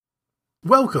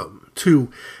Welcome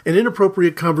to an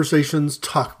Inappropriate Conversations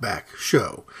Talkback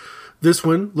show. This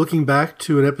one looking back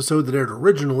to an episode that aired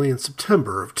originally in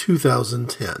September of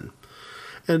 2010.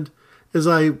 And as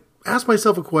I asked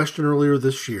myself a question earlier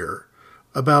this year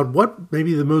about what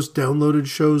maybe the most downloaded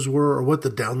shows were or what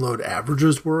the download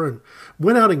averages were and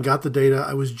went out and got the data,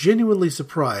 I was genuinely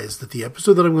surprised that the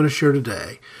episode that I'm going to share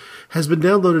today has been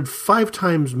downloaded 5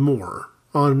 times more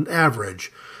on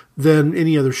average than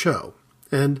any other show.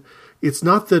 And it's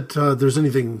not that there's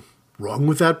anything wrong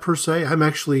with that per se. I'm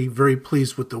actually very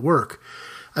pleased with the work.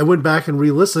 I went back and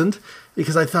re-listened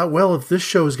because I thought, well, if this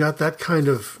show has got that kind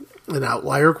of an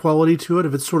outlier quality to it,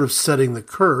 if it's sort of setting the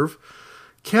curve,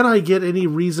 can I get any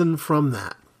reason from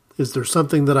that? Is there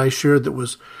something that I shared that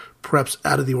was perhaps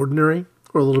out of the ordinary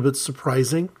or a little bit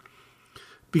surprising?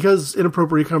 Because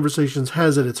Inappropriate Conversations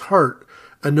has at its heart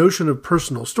a notion of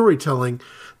personal storytelling,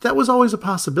 that was always a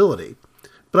possibility.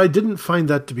 But I didn't find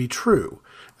that to be true,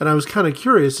 and I was kind of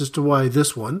curious as to why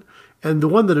this one, and the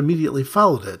one that immediately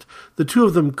followed it, the two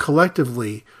of them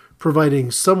collectively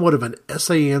providing somewhat of an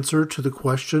essay answer to the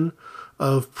question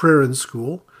of prayer in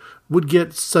school, would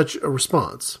get such a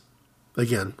response.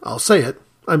 Again, I'll say it,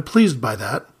 I'm pleased by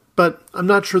that, but I'm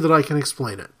not sure that I can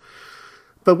explain it.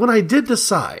 But when I did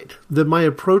decide that my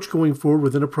approach going forward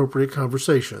with Inappropriate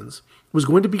Conversations was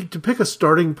going to be to pick a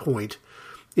starting point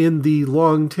in the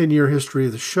long 10-year history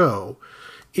of the show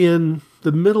in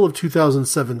the middle of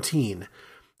 2017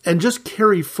 and just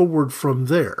carry forward from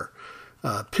there,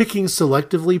 picking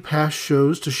selectively past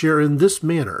shows to share in this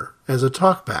manner as a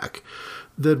talkback,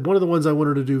 that one of the ones I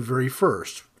wanted to do very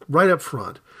first, right up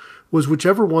front, was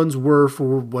whichever ones were,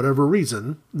 for whatever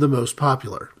reason, the most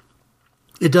popular.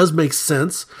 It does make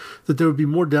sense that there would be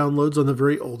more downloads on the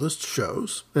very oldest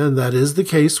shows, and that is the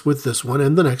case with this one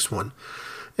and the next one.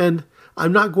 And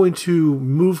I'm not going to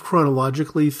move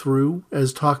chronologically through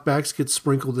as talkbacks get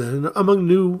sprinkled in among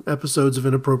new episodes of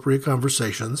Inappropriate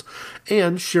Conversations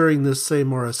and sharing this same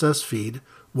RSS feed,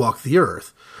 Walk the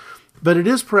Earth. But it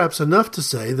is perhaps enough to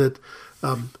say that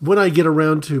when I get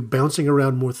around to bouncing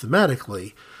around more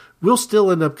thematically, we'll still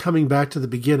end up coming back to the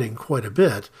beginning quite a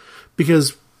bit,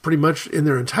 because pretty much in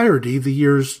their entirety, the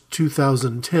years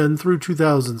 2010 through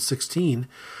 2016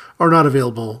 are not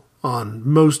available on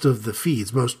most of the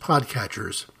feeds, most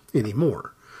podcatchers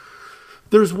anymore.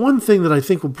 There's one thing that I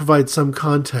think will provide some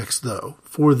context, though,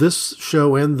 for this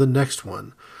show and the next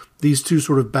one, these two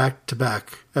sort of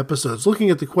back-to-back episodes, looking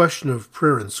at the question of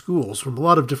prayer in schools from a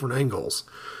lot of different angles.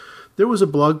 There was a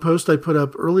blog post I put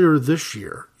up earlier this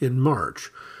year in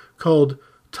March called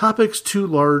Topics Too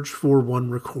Large for One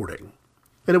Recording.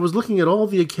 And it was looking at all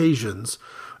the occasions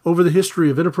over the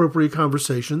history of Inappropriate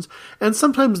Conversations, and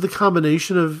sometimes the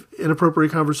combination of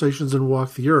Inappropriate Conversations and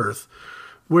Walk the Earth,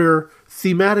 where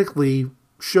thematically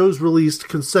shows released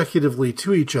consecutively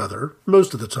to each other,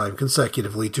 most of the time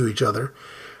consecutively to each other,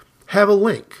 have a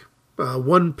link.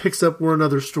 One picks up where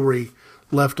another story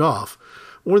left off.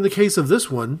 Or in the case of this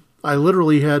one, I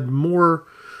literally had more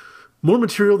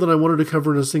material than I wanted to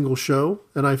cover in a single show,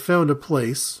 and I found a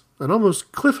place, an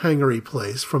almost cliffhanger-y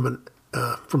place from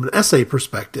an essay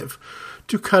perspective,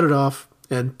 to cut it off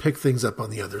and pick things up on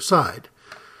the other side.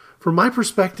 From my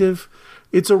perspective,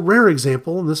 it's a rare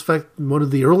example, and this fact, one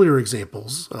of the earlier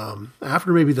examples,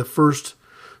 after maybe the first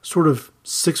sort of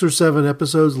 6 or 7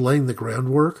 episodes laying the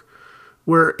groundwork,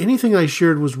 where anything I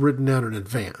shared was written out in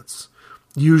advance.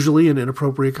 Usually an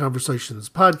Inappropriate Conversations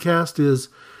podcast is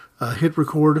hit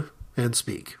record and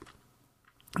speak.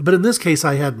 But in this case,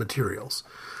 I had materials.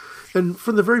 And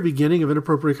from the very beginning of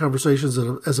Inappropriate Conversations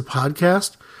as a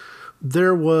podcast,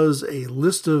 there was a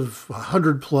list of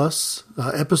 100-plus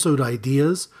episode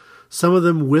ideas, some of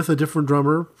them with a different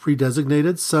drummer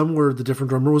pre-designated, some where the different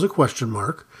drummer was a question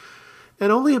mark,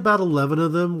 and only about 11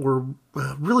 of them were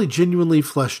really genuinely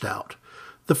fleshed out.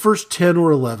 The first 10 or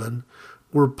 11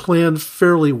 were planned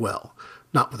fairly well,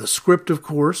 not with a script, of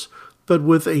course, but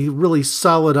with a really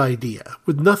solid idea,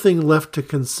 with nothing left to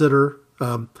consider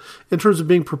in terms of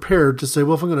being prepared to say,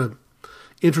 well, if I'm going to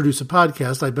introduce a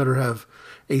podcast, I better have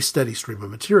a steady stream of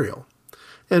material.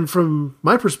 And from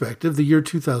my perspective, the year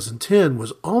 2010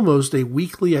 was almost a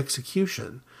weekly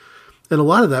execution. And a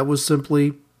lot of that was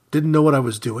simply didn't know what I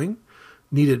was doing,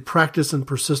 needed practice and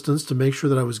persistence to make sure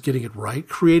that I was getting it right,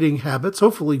 creating habits,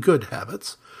 hopefully good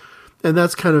habits. And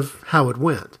that's kind of how it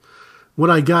went. When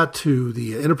I got to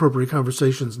the Inappropriate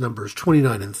Conversations numbers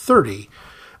 29 and 30,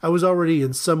 I was already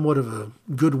in somewhat of a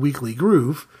good weekly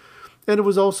groove, and it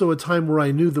was also a time where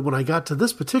I knew that when I got to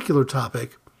this particular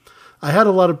topic, I had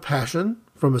a lot of passion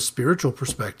from a spiritual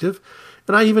perspective,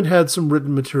 and I even had some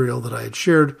written material that I had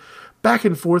shared back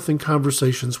and forth in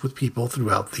conversations with people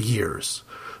throughout the years.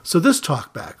 So this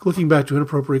talkback, looking back to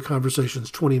Inappropriate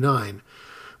Conversations 29,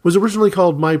 was originally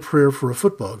called My Prayer for a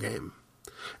Football Game.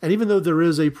 And even though there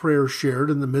is a prayer shared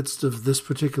in the midst of this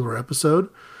particular episode,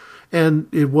 and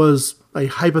it was a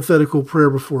hypothetical prayer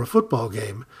before a football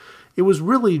game, it was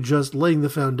really just laying the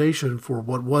foundation for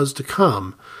what was to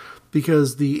come,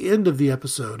 because the end of the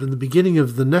episode and the beginning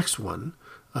of the next one,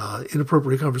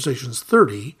 Inappropriate Conversations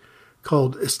 30,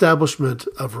 called Establishment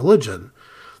of Religion,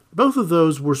 both of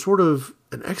those were sort of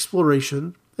an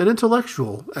exploration, an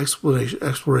intellectual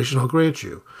exploration, I'll grant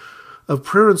you, of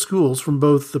prayer in schools from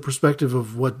both the perspective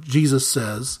of what Jesus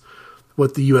says,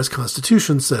 what the U.S.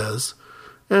 Constitution says,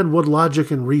 and what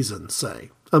logic and reason say,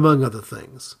 among other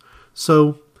things.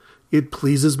 So it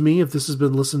pleases me if this has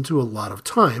been listened to a lot of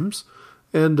times,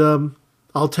 and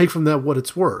I'll take from that what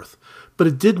it's worth. But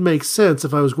it did make sense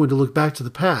if I was going to look back to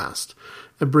the past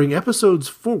and bring episodes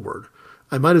forward.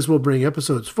 I might as well bring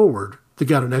episodes forward that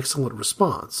got an excellent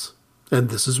response. And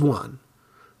this is one.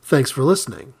 Thanks for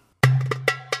listening.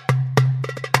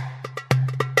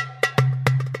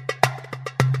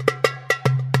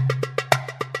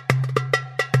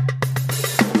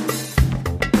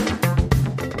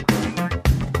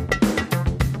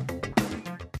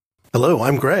 Hello,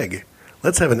 I'm Greg.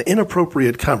 Let's have an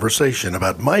inappropriate conversation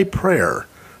about my prayer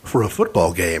for a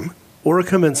football game or a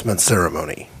commencement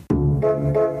ceremony.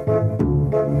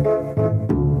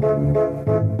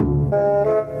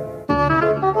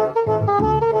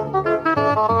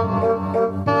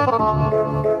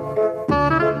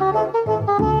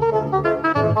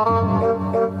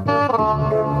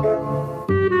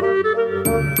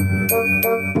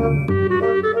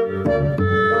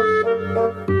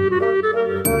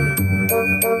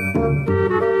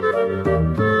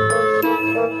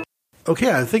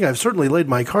 Okay, I think I've certainly laid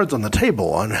my cards on the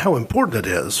table on how important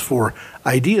it is for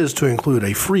ideas to include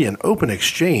a free and open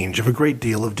exchange of a great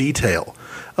deal of detail,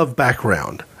 of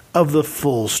background, of the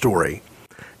full story.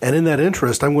 And in that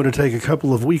interest, I'm going to take a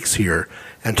couple of weeks here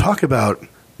and talk about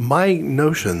my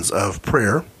notions of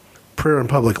prayer in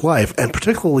public life, and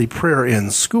particularly prayer in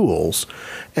schools,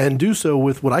 and do so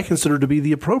with what I consider to be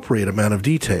the appropriate amount of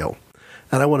detail.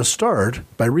 And I want to start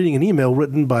by reading an email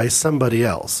written by somebody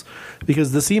else,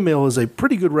 because this email is a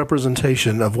pretty good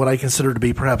representation of what I consider to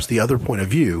be perhaps the other point of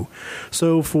view.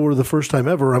 So for the first time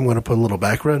ever, I'm going to put a little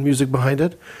background music behind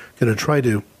it. I'm going to try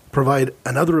to provide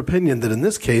another opinion that in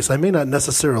this case I may not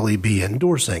necessarily be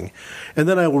endorsing. And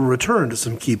then I will return to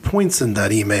some key points in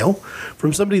that email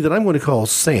from somebody that I'm going to call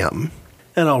Sam,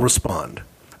 and I'll respond.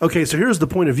 Okay, so here's the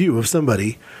point of view of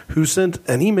somebody who sent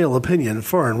an email opinion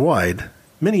far and wide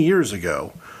many years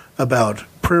ago about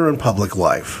prayer in public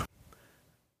life.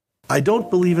 I don't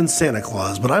believe in Santa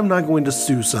Claus, but I'm not going to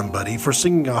sue somebody for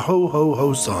singing a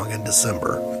ho-ho-ho song in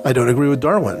December. I don't agree with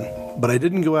Darwin, but I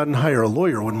didn't go out and hire a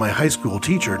lawyer when my high school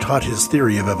teacher taught his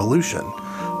theory of evolution.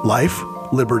 Life,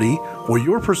 liberty, or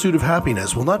your pursuit of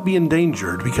happiness will not be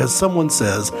endangered because someone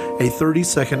says a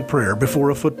 30-second prayer before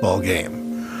a football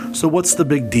game. So what's the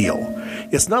big deal?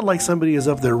 It's not like somebody is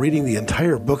up there reading the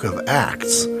entire book of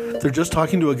Acts. They're just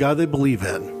talking to a God they believe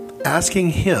in, asking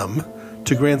him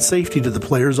to grant safety to the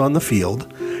players on the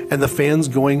field and the fans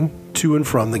going to and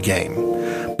from the game.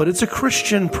 But it's a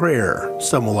Christian prayer,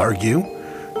 some will argue.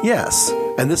 Yes,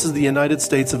 and this is the United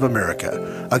States of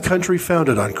America, a country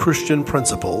founded on Christian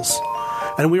principles.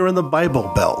 And we are in the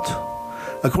Bible Belt.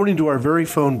 According to our very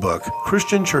phone book,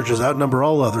 Christian churches outnumber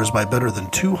all others by better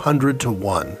than 200 to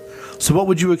 1. So what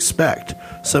would you expect?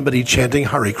 Somebody chanting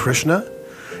Hare Krishna?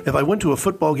 If I went to a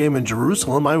football game in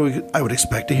Jerusalem, I would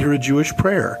expect to hear a Jewish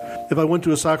prayer. If I went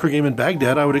to a soccer game in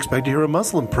Baghdad, I would expect to hear a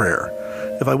Muslim prayer.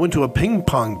 If I went to a ping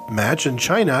pong match in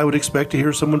China, I would expect to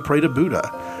hear someone pray to Buddha,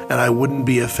 and I wouldn't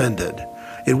be offended.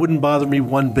 It wouldn't bother me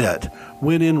one bit.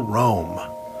 When in Rome.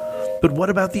 But what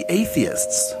about the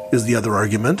atheists, is the other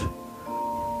argument.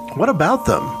 What about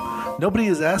them? Nobody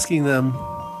is asking them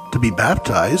to be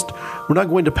baptized. We're not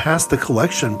going to pass the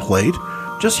collection plate.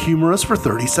 Just humor us for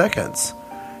 30 seconds.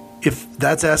 If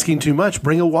that's asking too much,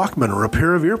 bring a Walkman or a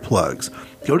pair of earplugs.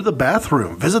 Go to the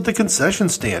bathroom, visit the concession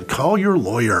stand, call your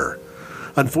lawyer.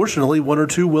 Unfortunately, one or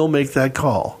two will make that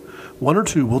call. One or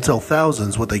two will tell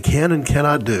thousands what they can and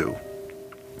cannot do.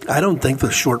 I don't think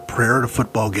the short prayer at a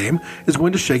football game is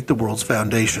going to shake the world's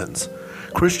foundations.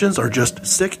 Christians are just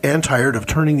sick and tired of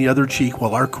turning the other cheek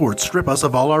while our courts strip us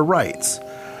of all our rights.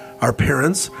 Our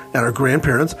parents and our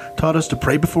grandparents taught us to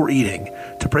pray before eating,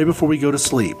 to pray before we go to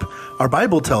sleep. Our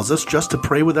Bible tells us just to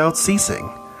pray without ceasing.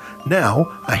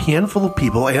 Now, a handful of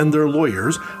people and their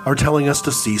lawyers are telling us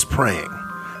to cease praying.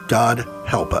 God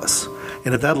help us.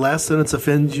 And if that last sentence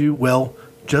offends you, well,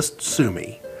 just sue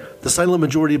me. The silent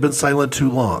majority have been silent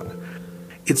too long.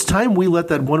 It's time we let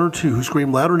that one or two who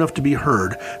scream loud enough to be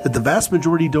heard that the vast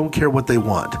majority don't care what they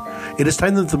want. It is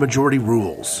time that the majority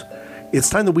rules. It's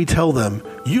time that we tell them,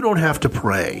 you don't have to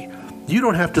pray. You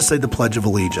don't have to say the Pledge of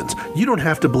Allegiance. You don't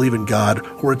have to believe in God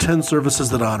or attend services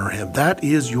that honor Him. That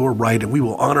is your right, and we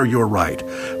will honor your right.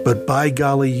 But by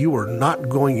golly, you are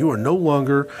no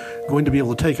longer going to be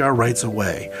able to take our rights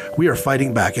away. We are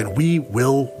fighting back, and we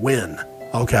will win.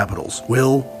 All capitals,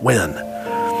 will win.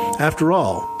 After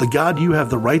all, the God you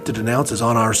have the right to denounce is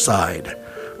on our side.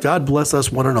 God bless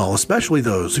us one and all, especially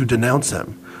those who denounce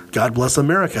Him. God bless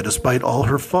America despite all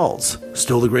her faults,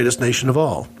 still the greatest nation of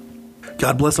all.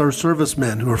 God bless our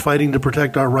servicemen who are fighting to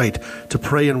protect our right to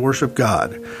pray and worship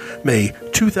God. May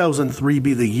 2003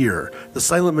 be the year the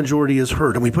silent majority is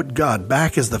heard and we put God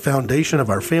back as the foundation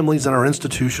of our families and our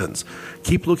institutions.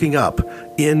 Keep looking up.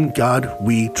 In God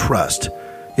we trust.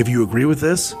 If you agree with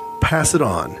this, pass it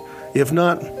on. If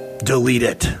not, delete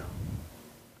it.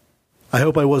 I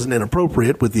hope I wasn't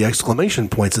inappropriate with the exclamation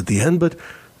points at the end, but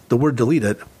the word delete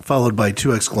it, followed by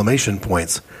 2 exclamation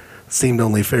points, seemed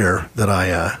only fair that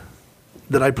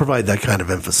I provide that kind of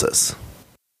emphasis.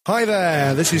 Hi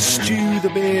there, this is Stu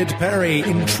the Beard Perry,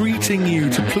 entreating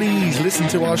you to please listen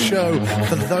to our show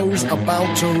For Those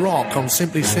About to Rock on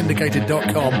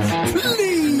simplysyndicated.com.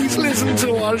 Please listen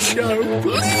to our show,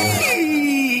 please!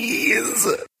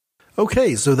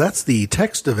 Okay, so that's the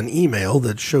text of an email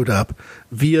that showed up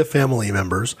via family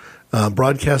members,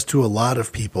 broadcast to a lot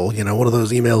of people. You know, one of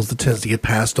those emails that tends to get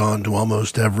passed on to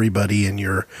almost everybody in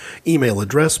your email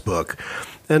address book.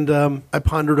 And I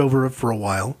pondered over it for a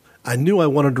while. I knew I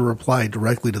wanted to reply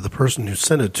directly to the person who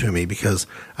sent it to me because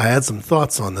I had some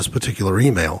thoughts on this particular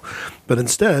email. But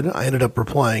instead, I ended up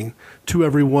replying to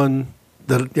everyone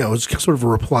that, it was sort of a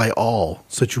reply all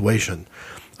situation.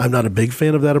 I'm not a big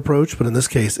fan of that approach, but in this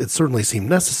case, it certainly seemed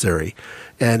necessary,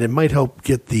 and it might help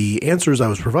get the answers I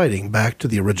was providing back to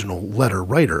the original letter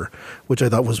writer, which I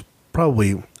thought was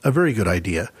probably a very good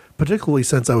idea, particularly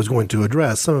since I was going to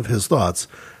address some of his thoughts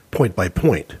point by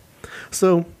point.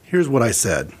 So here's what I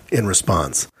said in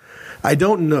response. I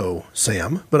don't know,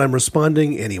 Sam, but I'm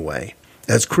responding anyway.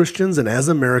 As Christians and as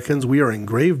Americans, we are in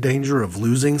grave danger of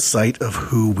losing sight of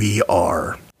who we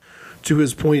are. To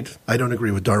his point, I don't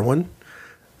agree with Darwin.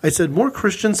 I said more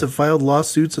Christians have filed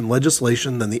lawsuits and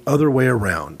legislation than the other way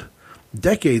around.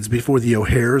 Decades before the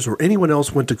O'Hares or anyone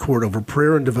else went to court over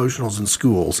prayer and devotionals in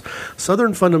schools,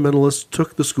 Southern fundamentalists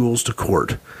took the schools to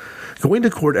court. Going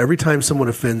to court every time someone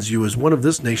offends you is one of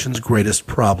this nation's greatest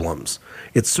problems.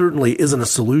 It certainly isn't a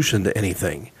solution to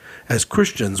anything. As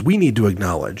Christians, we need to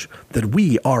acknowledge that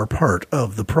we are part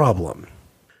of the problem.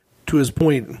 To his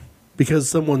point, because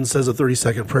someone says a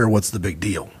 30-second prayer, what's the big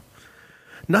deal?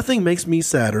 Nothing makes me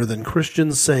sadder than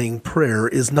Christians saying prayer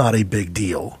is not a big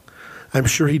deal. I'm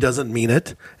sure he doesn't mean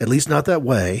it, at least not that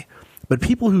way, but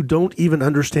people who don't even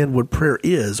understand what prayer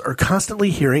is are constantly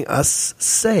hearing us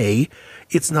say,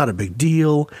 it's not a big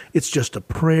deal, it's just a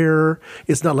prayer,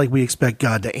 it's not like we expect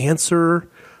God to answer.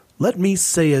 Let me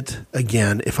say it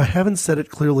again if I haven't said it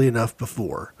clearly enough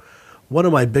before. One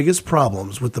of my biggest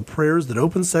problems with the prayers that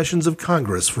open sessions of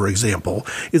Congress, for example,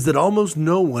 is that almost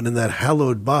no one in that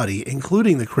hallowed body,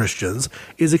 including the Christians,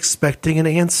 is expecting an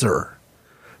answer.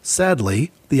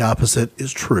 Sadly, the opposite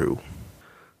is true.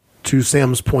 To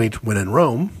Sam's point when in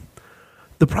Rome,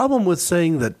 the problem with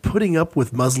saying that putting up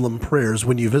with Muslim prayers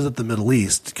when you visit the Middle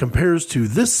East compares to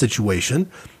this situation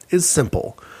is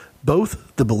simple.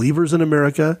 Both the believers in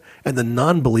America and the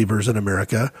non-believers in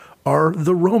America are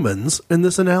the Romans in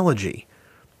this analogy.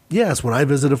 Yes, when I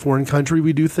visit a foreign country,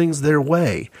 we do things their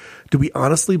way. Do we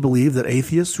honestly believe that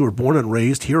atheists who are born and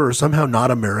raised here are somehow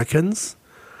not Americans?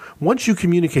 Once you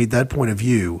communicate that point of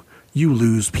view, you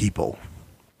lose people.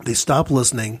 They stop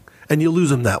listening, and you lose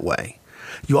them that way.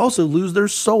 You also lose their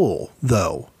soul,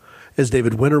 though. As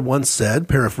David Winter once said,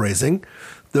 paraphrasing,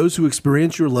 those who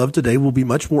experience your love today will be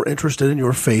much more interested in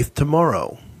your faith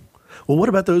tomorrow. Well, what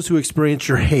about those who experience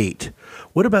your hate?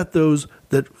 What about those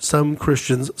that some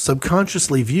Christians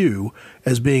subconsciously view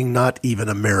as being not even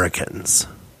Americans?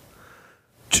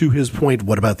 To his point,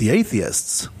 what about the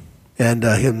atheists? And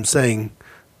him saying,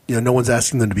 no one's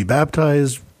asking them to be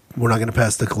baptized. We're not going to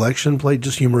pass the collection plate.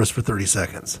 Just humor us for 30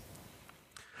 seconds.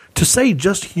 To say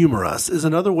just humor us is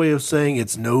another way of saying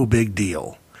it's no big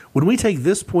deal. When we take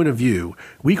this point of view,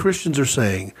 we Christians are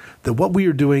saying that what we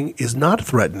are doing is not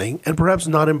threatening and perhaps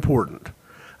not important.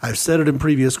 I've said it in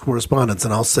previous correspondence,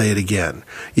 and I'll say it again.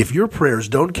 If your prayers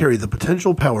don't carry the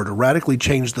potential power to radically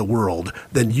change the world,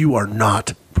 then you are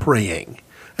not praying.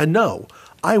 And no,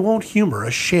 I won't humor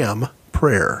a sham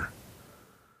prayer.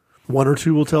 One or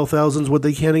two will tell thousands what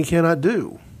they can and cannot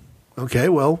do. Okay,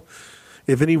 well,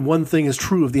 If any one thing is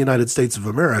true of the United States of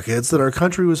America, it's that our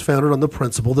country was founded on the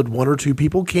principle that one or two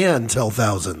people can tell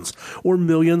thousands, or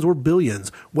millions, or billions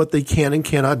what they can and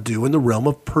cannot do in the realm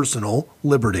of personal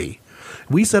liberty.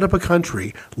 We set up a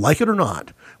country, like it or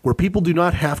not, where people do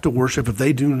not have to worship if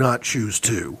they do not choose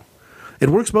to. It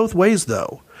works both ways,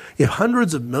 though. If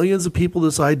hundreds of millions of people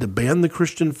decide to ban the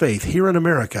Christian faith here in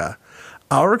America,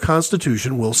 our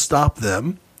Constitution will stop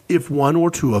them if one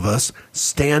or two of us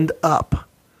stand up.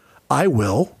 I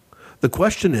will. The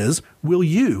question is, will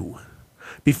you?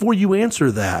 Before you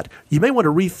answer that, you may want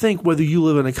to rethink whether you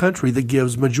live in a country that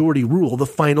gives majority rule the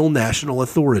final national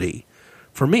authority.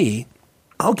 For me,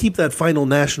 I'll keep that final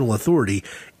national authority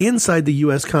inside the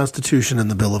U.S. Constitution and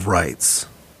the Bill of Rights.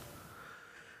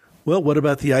 Well, what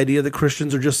about the idea that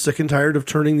Christians are just sick and tired of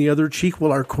turning the other cheek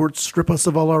while our courts strip us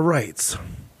of all our rights?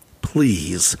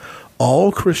 Please,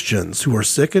 all Christians who are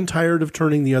sick and tired of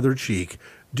turning the other cheek,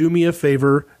 do me a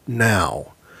favor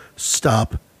now.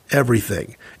 Stop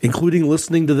everything, including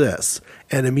listening to this,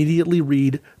 and immediately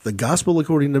read the Gospel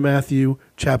according to Matthew,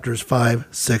 chapters 5,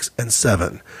 6, and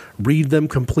 7. Read them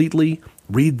completely,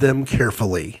 read them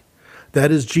carefully.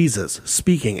 That is Jesus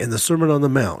speaking in the Sermon on the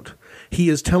Mount. He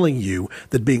is telling you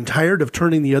that being tired of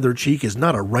turning the other cheek is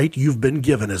not a right you've been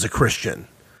given as a Christian.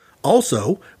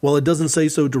 Also, while it doesn't say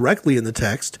so directly in the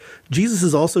text, Jesus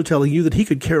is also telling you that he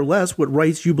could care less what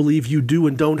rights you believe you do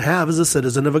and don't have as a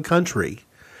citizen of a country.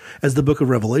 As the book of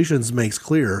Revelations makes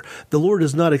clear, the Lord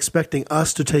is not expecting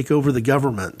us to take over the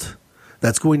government.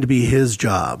 That's going to be his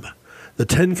job. The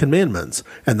Ten Commandments,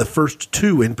 and the first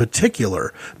two in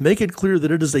particular, make it clear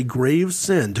that it is a grave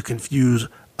sin to confuse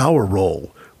our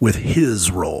role with his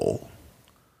role.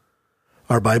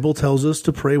 Our Bible tells us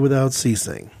to pray without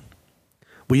ceasing.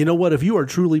 Well, you know what? If you are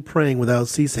truly praying without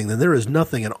ceasing, then there is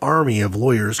nothing an army of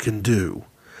lawyers can do.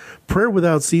 Prayer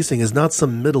without ceasing is not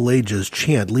some Middle Ages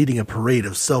chant leading a parade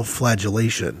of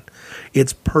self-flagellation.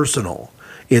 It's personal.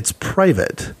 It's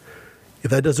private. If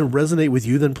that doesn't resonate with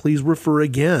you, then please refer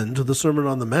again to the Sermon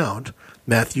on the Mount,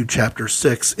 Matthew chapter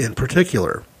 6 in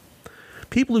particular.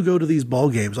 People who go to these ball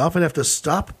games often have to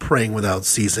stop praying without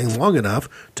ceasing long enough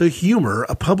to humor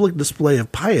a public display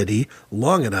of piety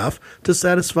long enough to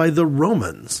satisfy the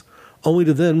Romans, only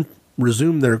to then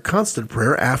resume their constant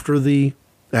prayer after the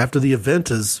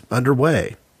event is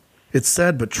underway. It's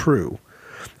sad but true.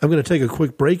 I'm going to take a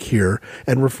quick break here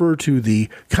and refer to the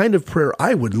kind of prayer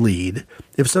I would lead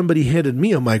if somebody handed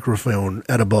me a microphone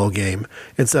at a ball game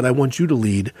and said, I want you to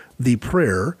lead the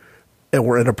prayer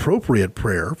or an appropriate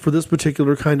prayer for this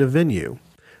particular kind of venue.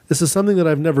 This is something that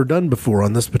I've never done before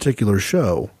on this particular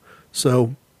show,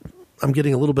 so I'm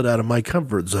getting a little bit out of my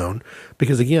comfort zone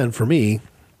because, again, for me,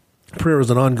 prayer is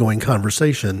an ongoing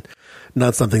conversation,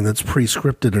 not something that's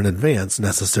pre-scripted in advance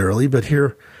necessarily, but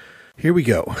here we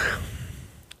go.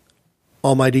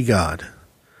 Almighty God,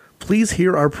 please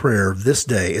hear our prayer this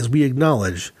day as we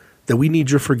acknowledge that we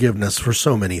need your forgiveness for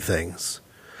so many things.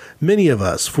 Many of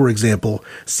us, for example,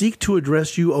 seek to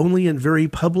address you only in very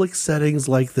public settings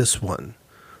like this one: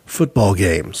 football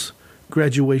games,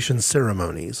 graduation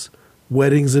ceremonies,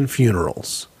 weddings and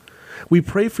funerals. We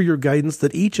pray for your guidance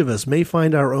that each of us may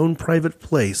find our own private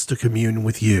place to commune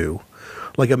with you,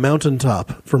 like a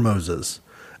mountaintop for Moses,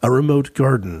 a remote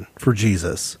garden for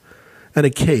Jesus, and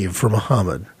a cave for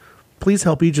Muhammad. Please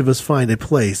help each of us find a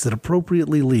place that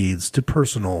appropriately leads to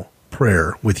personal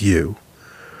prayer with you.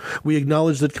 We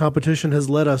acknowledge that competition has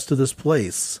led us to this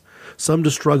place, some to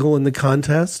struggle in the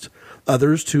contest,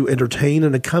 others to entertain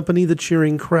and accompany the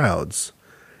cheering crowds,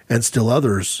 and still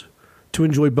others to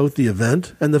enjoy both the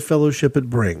event and the fellowship it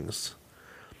brings.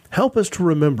 Help us to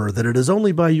remember that it is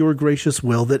only by your gracious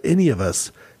will that any of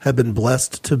us have been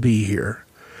blessed to be here.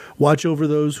 Watch over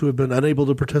those who have been unable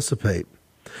to participate,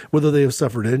 whether they have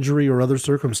suffered injury or other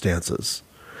circumstances.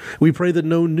 We pray that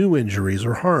no new injuries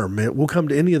or harm will come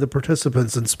to any of the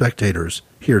participants and spectators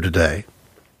here today.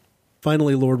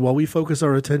 Finally, Lord, while we focus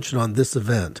our attention on this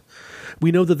event,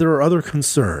 we know that there are other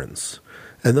concerns,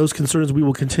 and those concerns we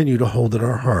will continue to hold in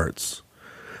our hearts.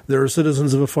 There are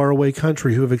citizens of a faraway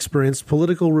country who have experienced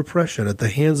political repression at the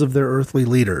hands of their earthly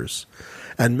leaders,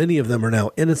 and many of them are now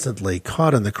innocently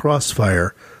caught in the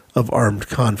crossfire of armed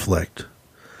conflict.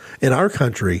 In our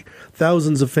country,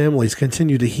 thousands of families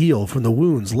continue to heal from the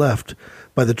wounds left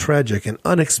by the tragic and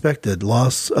unexpected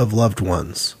loss of loved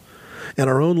ones. In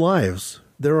our own lives,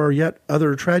 there are yet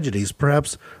other tragedies,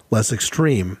 perhaps less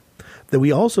extreme, that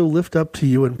we also lift up to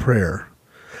you in prayer.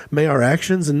 May our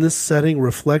actions in this setting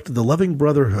reflect the loving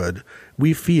brotherhood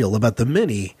we feel about the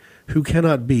many who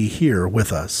cannot be here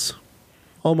with us.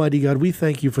 Almighty God, we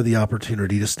thank you for the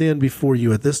opportunity to stand before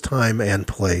you at this time and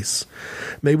place.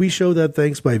 May we show that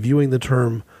thanks by viewing the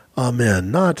term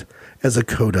Amen, not as a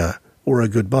coda or a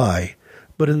goodbye,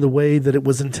 but in the way that it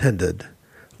was intended.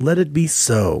 Let it be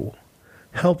so.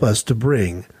 Help us to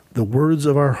bring the words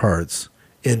of our hearts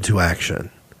into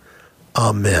action.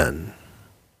 Amen.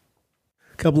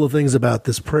 A couple of things about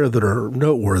this prayer that are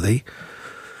noteworthy.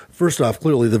 First off,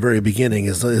 clearly the very beginning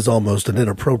is almost an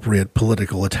inappropriate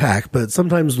political attack, but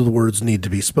sometimes the words need to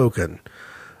be spoken.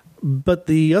 But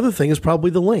the other thing is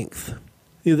probably the length.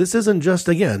 This isn't just,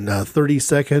 again, a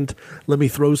 30-second, let me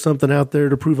throw something out there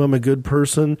to prove I'm a good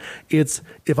person. It's,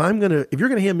 if you're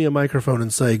going to hand me a microphone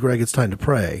and say, Greg, it's time to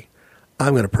pray,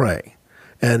 I'm going to pray.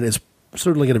 And it's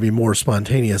certainly going to be more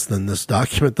spontaneous than this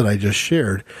document that I just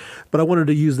shared. But I wanted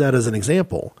to use that as an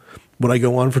example. Would I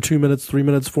go on for 2 minutes, 3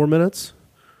 minutes, 4 minutes?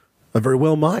 I very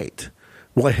well might.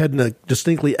 Will I head in a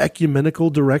distinctly ecumenical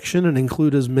direction and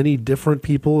include as many different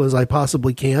people as I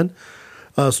possibly can?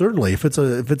 Certainly, if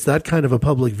it's that kind of a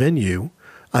public venue,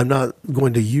 I'm not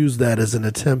going to use that as an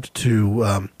attempt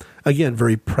to, again,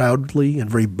 very proudly and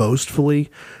very boastfully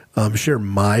share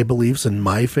my beliefs and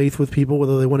my faith with people,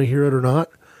 whether they want to hear it or not.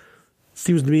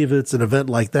 Seems to me if it's an event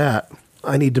like that,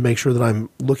 I need to make sure that I'm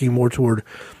looking more toward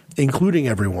including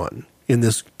everyone in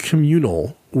this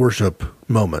communal worship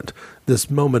moment, this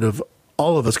moment of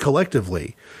all of us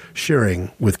collectively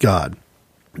sharing with God.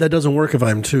 That doesn't work if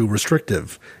I'm too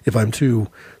restrictive, if I'm too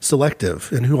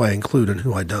selective in who I include and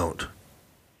who I don't.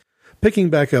 Picking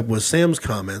back up with Sam's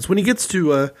comments, when he gets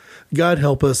to God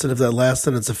help us, and if that last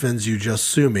sentence offends you, just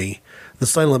sue me. The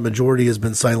silent majority has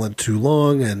been silent too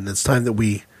long, and it's time that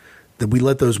we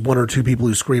let those one or two people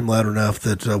who scream loud enough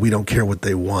that we don't care what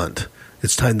they want.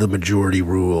 It's time the majority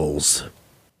rules.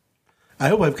 I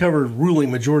hope I've covered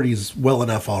ruling majorities well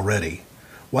enough already.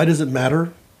 Why does it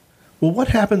matter? Well, what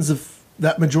happens if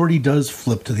that majority does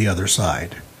flip to the other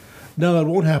side? No, it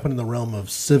won't happen in the realm of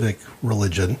civic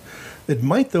religion. It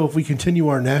might, though, if we continue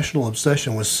our national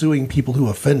obsession with suing people who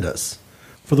offend us.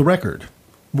 For the record,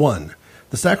 1.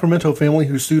 The Sacramento family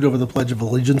who sued over the Pledge of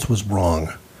Allegiance was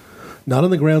wrong. Not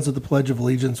on the grounds that the Pledge of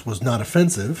Allegiance was not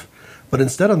offensive, but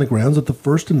instead on the grounds that the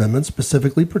First Amendment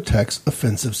specifically protects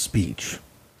offensive speech.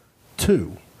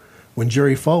 2. When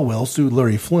Jerry Falwell sued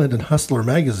Larry Flynt and Hustler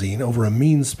magazine over a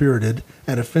mean-spirited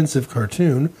and offensive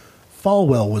cartoon,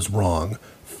 Falwell was wrong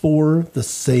for the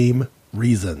same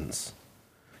reasons.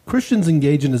 Christians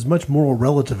engage in as much moral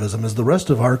relativism as the rest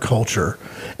of our culture,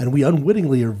 and we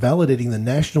unwittingly are validating the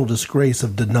national disgrace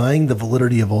of denying the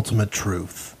validity of ultimate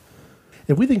truth.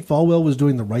 If we think Falwell was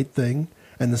doing the right thing,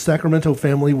 and the Sacramento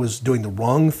family was doing the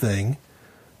wrong thing,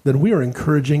 then we are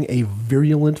encouraging a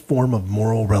virulent form of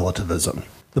moral relativism.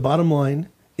 The bottom line,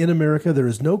 in America, there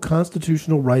is no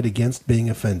constitutional right against being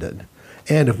offended.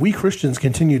 And if we Christians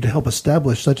continue to help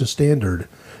establish such a standard,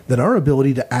 then our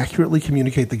ability to accurately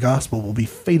communicate the gospel will be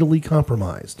fatally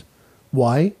compromised.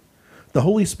 Why? The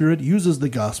Holy Spirit uses the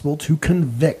gospel to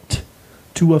convict,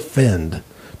 to offend,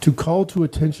 to call to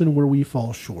attention where we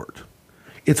fall short.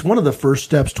 It's one of the first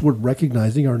steps toward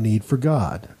recognizing our need for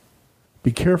God.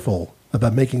 Be careful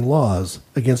about making laws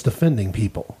against offending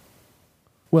people.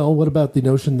 Well, what about the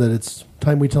notion that it's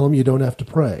time we tell them you don't have to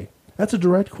pray? That's a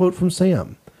direct quote from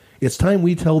Sam. It's time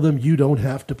we tell them you don't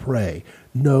have to pray.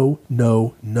 No,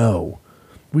 no, no.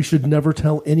 We should never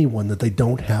tell anyone that they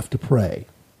don't have to pray.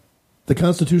 The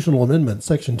constitutional amendment,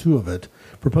 Section 2 of it,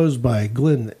 proposed by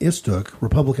Glenn Istook,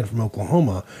 Republican from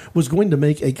Oklahoma, was going to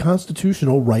make a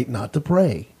constitutional right not to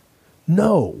pray.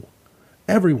 No.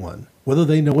 Everyone, whether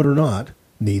they know it or not,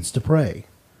 needs to pray.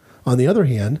 On the other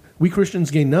hand, we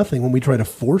Christians gain nothing when we try to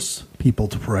force people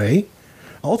to pray.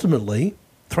 Ultimately,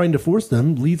 trying to force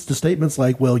them leads to statements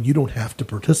like, well, you don't have to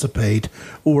participate,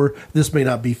 or this may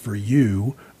not be for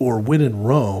you, or when in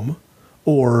Rome,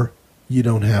 or you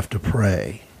don't have to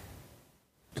pray.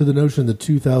 To the notion that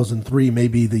 2003 may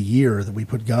be the year that we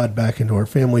put God back into our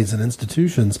families and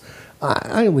institutions,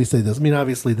 I only say this. I mean,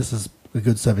 obviously, this is a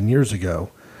good 7 years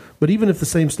ago. But even if the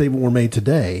same statement were made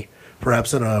today,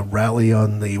 perhaps in a rally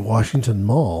on the Washington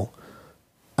Mall,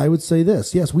 I would say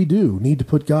this. Yes, we do need to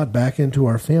put God back into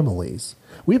our families.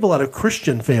 We have a lot of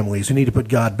Christian families who need to put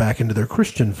God back into their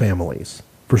Christian families,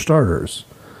 for starters.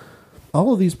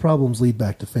 All of these problems lead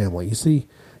back to family. You see,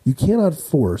 you cannot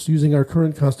force, using our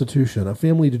current Constitution, a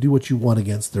family to do what you want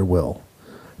against their will.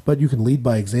 But you can lead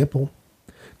by example.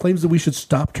 Claims that we should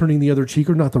stop turning the other cheek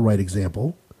are not the right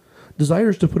example.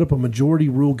 Desires to put up a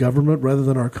majority-rule government rather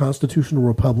than our constitutional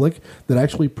republic that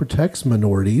actually protects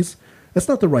minorities, that's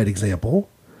not the right example.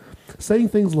 Saying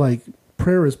things like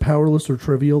prayer is powerless or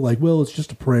trivial, like, well, it's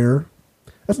just a prayer,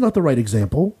 that's not the right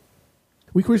example.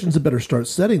 We Christians had better start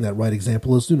setting that right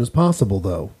example as soon as possible,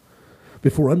 though,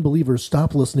 before unbelievers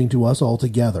stop listening to us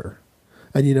altogether.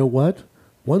 And you know what?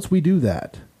 once we do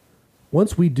that,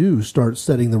 once we do start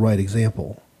setting the right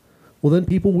example, well, then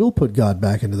people will put God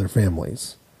back into their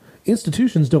families.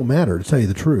 Institutions don't matter, to tell you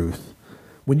the truth.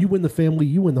 When you win the family,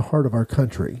 you win the heart of our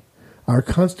country. Our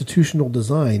constitutional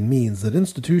design means that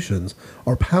institutions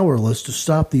are powerless to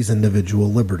stop these individual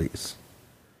liberties.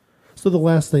 So the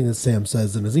last thing that Sam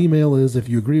says in his email is, if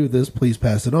you agree with this, please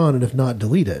pass it on, and if not,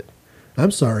 delete it.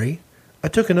 I'm sorry. I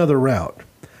took another route.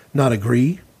 Not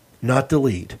agree, not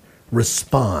delete.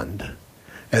 Respond.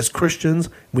 As Christians,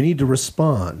 we need to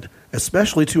respond,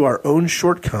 especially to our own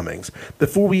shortcomings,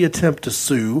 before we attempt to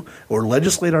sue or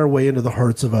legislate our way into the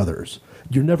hearts of others.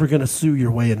 You're never going to sue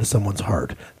your way into someone's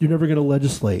heart. You're never going to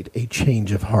legislate a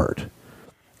change of heart.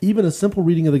 Even a simple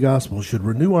reading of the gospel should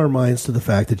renew our minds to the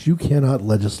fact that you cannot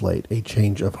legislate a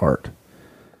change of heart.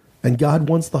 And God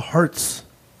wants the hearts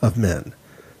of men,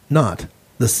 not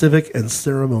the civic and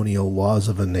ceremonial laws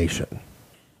of a nation.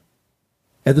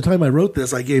 At the time I wrote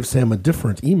this, I gave Sam a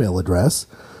different email address,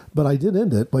 but I did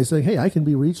end it by saying, hey, I can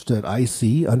be reached at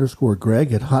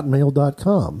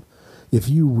ic_greg@hotmail.com. If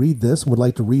you read this and would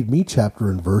like to read me chapter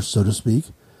and verse, so to speak,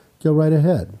 go right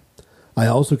ahead. I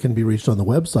also can be reached on the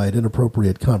website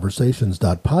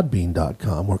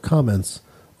inappropriateconversations.podbean.com, where comments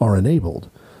are enabled.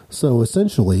 So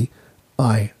essentially,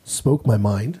 I spoke my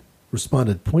mind,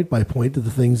 responded point by point to the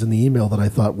things in the email that I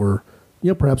thought were,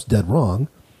 perhaps dead wrong,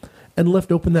 and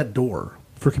left open that door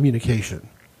for communication.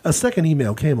 A second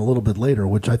email came a little bit later,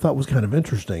 which I thought was kind of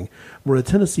interesting, where a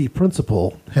Tennessee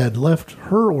principal had left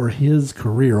her or his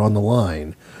career on the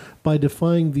line by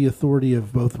defying the authority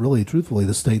of both, really, truthfully,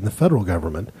 the state and the federal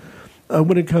government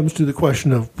when it comes to the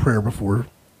question of prayer before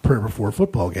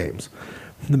football games.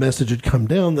 The message had come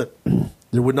down that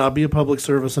there would not be a public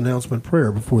service announcement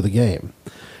prayer before the game.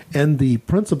 And the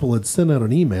principal had sent out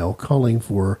an email calling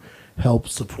for help,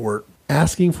 support,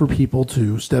 asking for people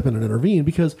to step in and intervene,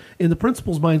 because in the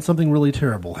principal's mind, something really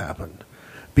terrible happened.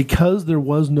 Because there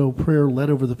was no prayer led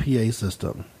over the PA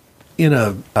system in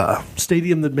a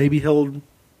stadium that maybe held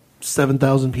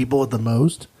 7,000 people at the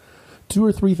most, 2,000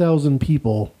 or 3,000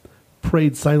 people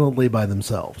prayed silently by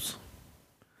themselves.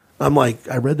 I'm like,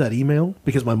 I read that email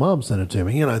because my mom sent it to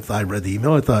me, and I read the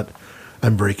email. I thought,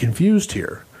 I'm very confused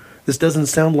here. This doesn't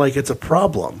sound like it's a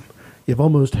problem. If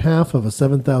almost half of a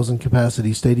 7,000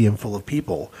 capacity stadium full of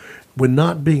people, when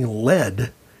not being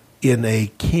led in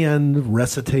a canned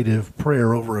recitative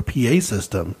prayer over a PA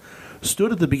system,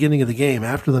 stood at the beginning of the game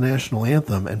after the national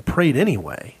anthem and prayed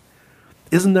anyway,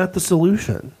 isn't that the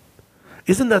solution?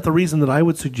 Isn't that the reason that I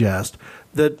would suggest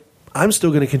that I'm still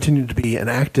going to continue to be an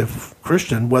active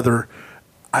Christian, whether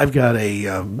I've got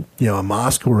a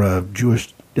mosque or a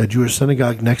Jewish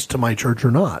synagogue next to my church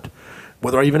or not?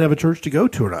 Whether I even have a church to go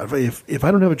to or not. If I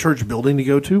don't have a church building to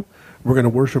go to, we're going to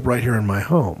worship right here in my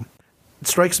home. It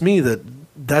strikes me that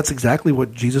that's exactly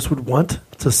what Jesus would want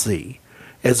to see,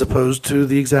 as opposed to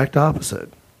the exact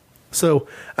opposite. So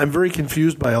I'm very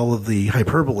confused by all of the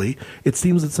hyperbole. It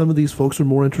seems that some of these folks are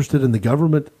more interested in the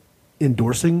government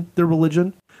endorsing their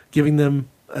religion, giving them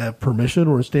permission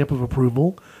or a stamp of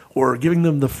approval, or giving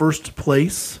them the first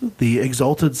place, the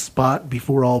exalted spot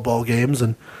before all ball games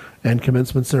and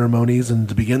commencement ceremonies and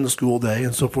to begin the school day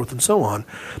and so forth and so on.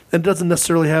 And it doesn't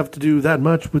necessarily have to do that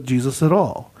much with Jesus at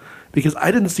all. Because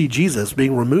I didn't see Jesus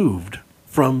being removed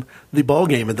from the ball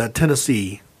game at that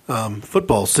Tennessee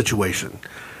football situation.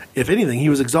 If anything, he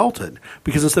was exalted.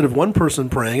 Because instead of one person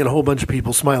praying and a whole bunch of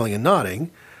people smiling and nodding,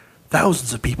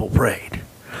 thousands of people prayed.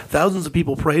 Thousands of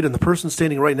people prayed, and the person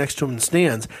standing right next to him in the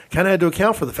stands kind of had to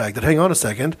account for the fact that, hang on a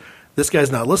second, this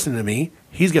guy's not listening to me.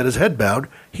 He's got his head bowed.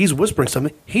 He's whispering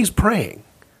something. He's praying.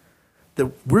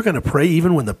 That we're going to pray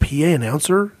even when the PA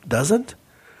announcer doesn't?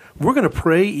 We're going to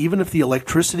pray even if the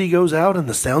electricity goes out and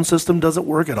the sound system doesn't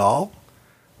work at all?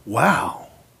 Wow.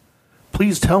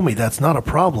 Please tell me that's not a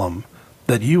problem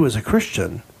that you as a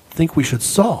Christian think we should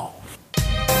solve.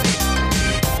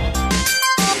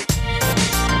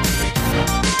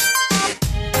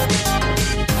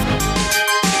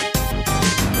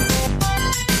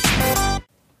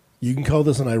 You can call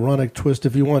this an ironic twist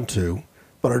if you want to,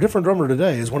 but our different drummer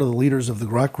today is one of the leaders of the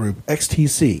rock group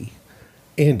XTC,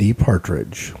 Andy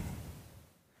Partridge.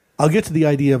 I'll get to the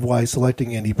idea of why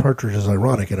selecting Andy Partridge is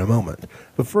ironic in a moment,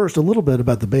 but first a little bit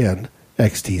about the band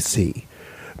XTC.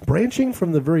 Branching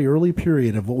from the very early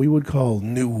period of what we would call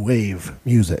new wave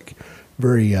music,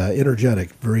 very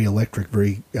energetic, very electric,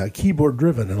 very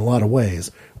keyboard-driven in a lot of ways,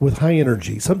 with high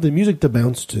energy, something music to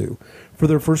bounce to for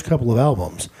their first couple of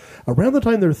albums. Around the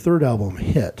time their third album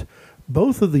hit,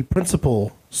 both of the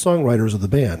principal songwriters of the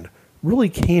band really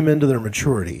came into their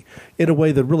maturity in a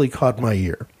way that really caught my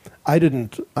ear.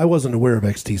 I wasn't aware of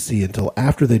XTC until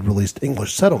after they'd released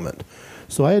English Settlement.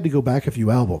 So I had to go back a few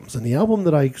albums. And the album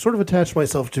that I sort of attached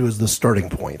myself to as the starting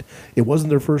point, it wasn't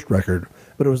their first record,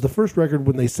 but it was the first record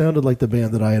when they sounded like the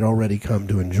band that I had already come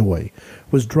to enjoy,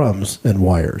 was Drums and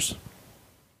Wires.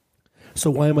 So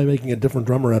why am I making a different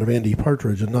drummer out of Andy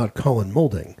Partridge and not Colin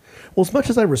Moulding? Well, as much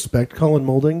as I respect Colin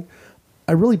Moulding,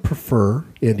 I really prefer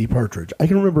Andy Partridge. I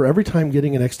can remember every time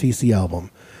getting an XTC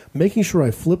album, making sure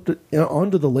I flipped it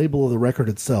onto the label of the record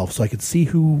itself so I could see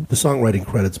who the songwriting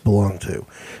credits belonged to.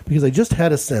 Because I just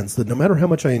had a sense that no matter how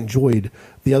much I enjoyed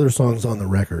the other songs on the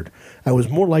record, I was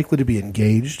more likely to be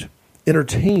engaged,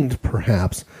 entertained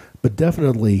perhaps, but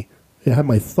definitely had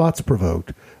my thoughts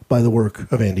provoked by the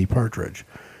work of Andy Partridge.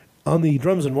 On the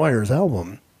Drums and Wires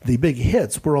album, the big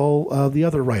hits were all the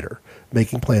other writer,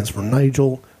 Making Plans for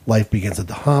Nigel, Life Begins at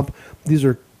the Hop. These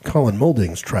are Colin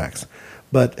Moulding's tracks.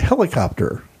 But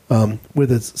Helicopter,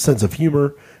 with its sense of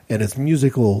humor and its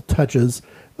musical touches,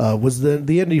 was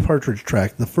the Andy Partridge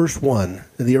track, the first one,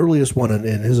 the earliest one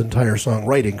in his entire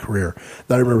songwriting career,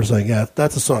 that I remember saying, yeah,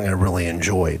 that's a song I really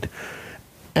enjoyed.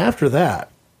 After that,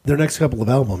 their next couple of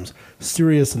albums,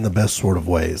 Serious in the Best Sort of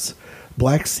Ways.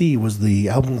 Black Sea was the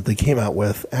album that they came out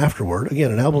with afterward.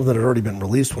 Again, an album that had already been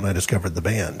released when I discovered the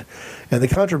band. And the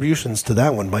contributions to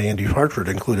that one by Andy Partridge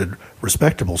included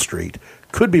Respectable Street,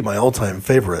 could be my all-time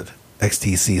favorite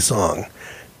XTC song,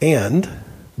 and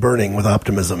Burning with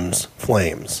Optimism's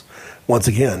Flames. Once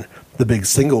again, the big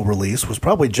single release was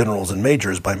probably Generals and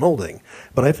Majors by Moulding,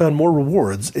 but I found more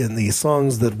rewards in the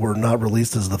songs that were not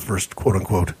released as the first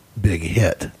quote-unquote big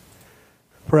hit.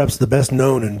 Perhaps the best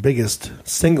known and biggest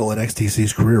single in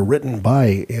XTC's career written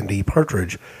by Andy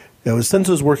Partridge, it was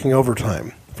Senses Working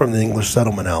Overtime from the English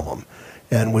Settlement album.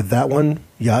 And with that one,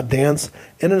 Yacht Dance,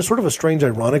 and in a sort of a strange,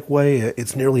 ironic way,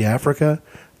 It's Nearly Africa,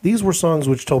 these were songs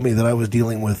which told me that I was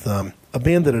dealing with a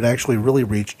band that had actually really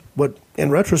reached what,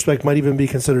 in retrospect, might even be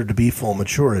considered to be full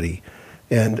maturity.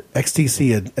 And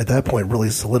XTC had, at that point,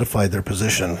 really solidified their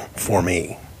position for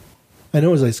me. I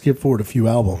know as I skip forward a few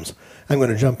albums, I'm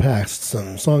going to jump past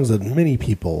some songs that many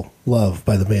people love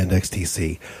by the band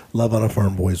XTC. Love on a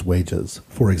Farm Boy's Wages,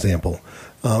 for example.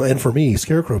 And for me,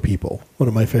 Scarecrow People, one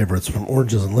of my favorites from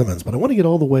Oranges and Lemons. But I want to get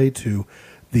all the way to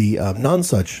the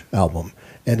Nonsuch album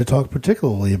and to talk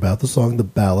particularly about the song The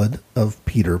Ballad of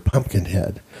Peter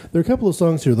Pumpkinhead. There are a couple of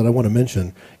songs here that I want to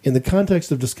mention in the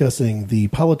context of discussing the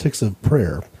politics of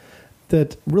prayer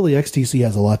that really XTC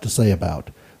has a lot to say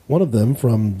about. One of them,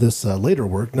 from this later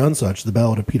work, Nonsuch, The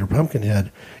Ballad of Peter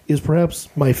Pumpkinhead, is perhaps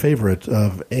my favorite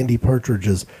of Andy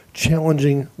Partridge's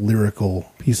challenging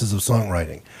lyrical pieces of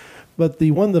songwriting. But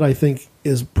the one that I think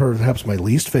is perhaps my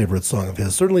least favorite song of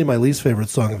his, certainly my least favorite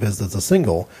song of his that's a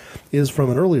single, is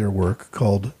from an earlier work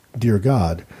called Dear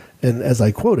God. And as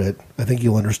I quote it, I think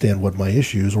you'll understand what my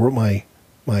issues or what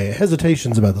my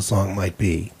hesitations about the song might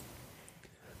be.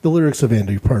 The lyrics of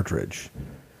Andy Partridge.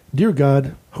 Dear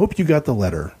God, hope you got the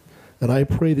letter, and I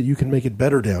pray that you can make it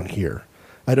better down here.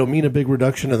 I don't mean a big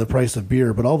reduction in the price of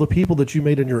beer, but all the people that you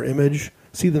made in your image,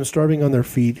 see them starving on their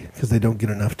feet because they don't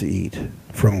get enough to eat.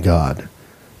 From God.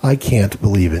 I can't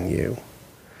believe in you.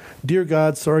 Dear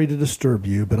God, sorry to disturb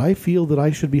you, but I feel that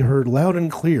I should be heard loud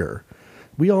and clear.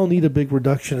 We all need a big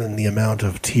reduction in the amount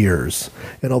of tears,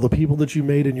 and all the people that you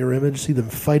made in your image, see them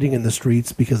fighting in the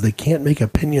streets because they can't make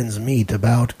opinions meet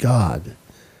about God.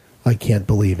 I can't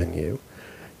believe in you.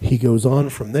 He goes on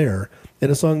from there in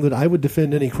a song that I would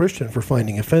defend any Christian for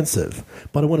finding offensive,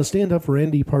 but I want to stand up for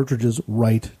Andy Partridge's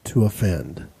right to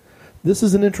offend. This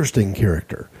is an interesting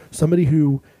character, somebody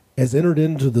who has entered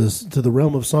into the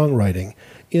realm of songwriting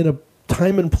in a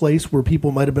time and place where people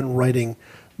might have been writing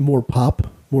more pop,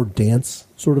 more dance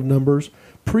sort of numbers,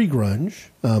 pre-grunge,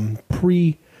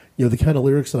 the kind of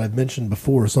lyrics that I've mentioned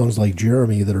before, songs like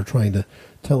Jeremy that are trying to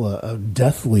tell a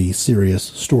deathly serious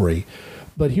story.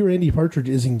 But here Andy Partridge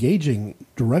is engaging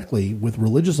directly with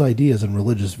religious ideas and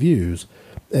religious views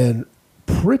and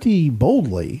pretty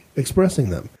boldly expressing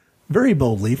them. Very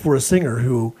boldly for a singer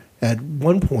who at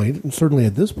one point, and certainly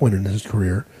at this point in his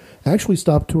career, actually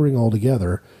stopped touring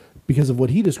altogether because of what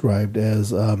he described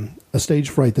as a stage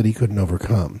fright that he couldn't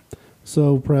overcome.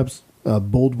 So perhaps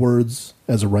bold words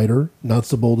as a writer, not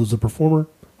so bold as a performer,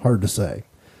 hard to say.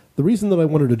 The reason that I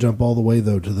wanted to jump all the way,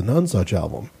 though, to the Nonsuch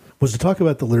album was to talk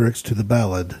about the lyrics to The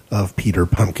Ballad of Peter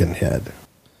Pumpkinhead.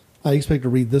 I expect to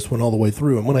read this one all the way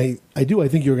through, and when I do, I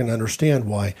think you're going to understand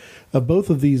why both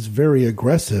of these very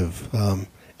aggressive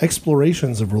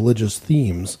explorations of religious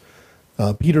themes,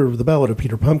 The Ballad of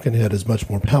Peter Pumpkinhead is much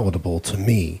more palatable to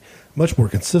me, much more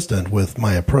consistent with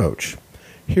my approach.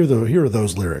 Here are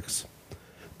those lyrics.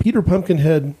 Peter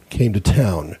Pumpkinhead came to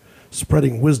town,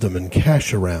 spreading wisdom and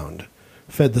cash around,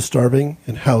 fed the starving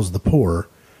and housed the poor,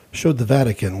 showed the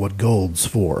Vatican what gold's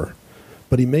for.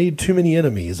 But he made too many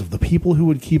enemies of the people who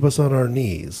would keep us on our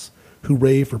knees.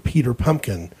 Hooray for Peter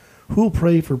Pumpkin. Who'll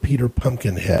pray for Peter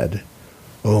Pumpkinhead?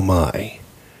 Oh my.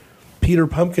 Peter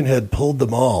Pumpkinhead pulled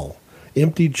them all,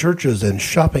 emptied churches and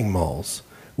shopping malls.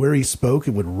 Where he spoke,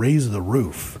 it would raise the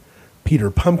roof. Peter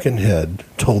Pumpkinhead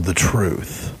told the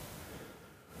truth.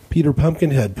 Peter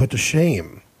Pumpkinhead put to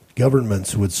shame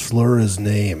governments who would slur his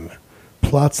name.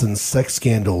 Plots and sex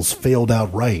scandals failed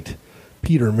outright.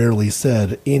 Peter merely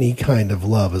said any kind of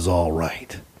love is all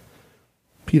right.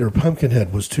 Peter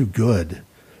Pumpkinhead was too good.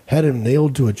 Had him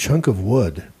nailed to a chunk of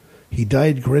wood. He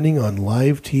died grinning on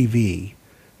live TV.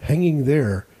 Hanging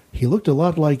there, he looked a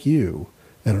lot like you,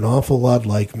 and an awful lot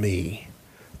like me.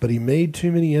 But he made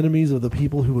too many enemies of the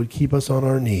people who would keep us on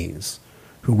our knees.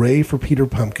 Hooray for Peter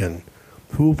Pumpkin.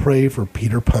 Who'll pray for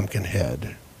Peter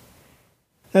Pumpkinhead?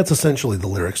 That's essentially the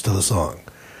lyrics to the song.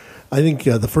 I think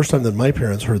the first time that my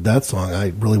parents heard that song, I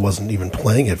really wasn't even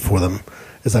playing it for them.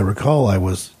 As I recall, I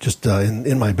was just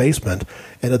in my basement,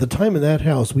 and at the time in that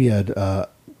house, we had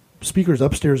speakers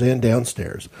upstairs and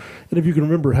downstairs. And if you can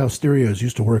remember how stereos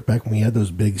used to work back when we had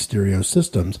those big stereo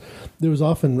systems, there was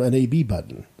often an A-B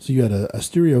button. So you had a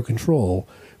stereo control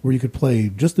where you could play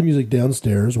just the music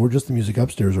downstairs or just the music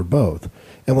upstairs or both.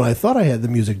 And when I thought I had the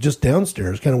music just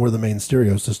downstairs, kind of where the main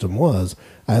stereo system was,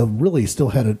 I really still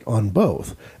had it on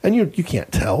both. And you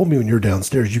can't tell. I mean, when you're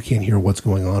downstairs, you can't hear what's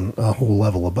going on a whole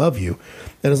level above you.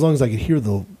 And as long as I could hear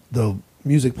the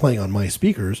music playing on my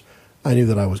speakers, I knew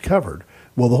that I was covered.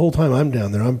 Well, the whole time I'm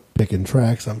down there, I'm picking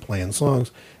tracks, I'm playing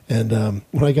songs. And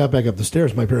when I got back up the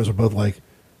stairs, my parents were both like,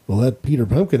 well, that Peter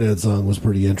Pumpkinhead song was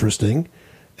pretty interesting.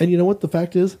 And you know what? The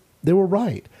fact is, they were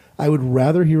right. I would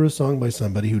rather hear a song by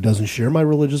somebody who doesn't share my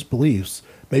religious beliefs,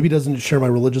 maybe doesn't share my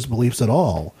religious beliefs at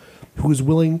all, who is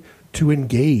willing to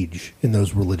engage in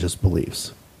those religious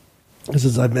beliefs.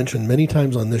 As I've mentioned many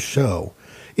times on this show,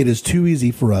 it is too easy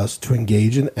for us to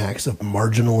engage in acts of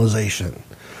marginalization.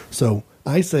 So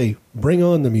I say, bring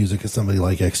on the music of somebody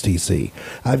like XTC.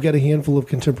 I've got a handful of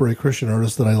contemporary Christian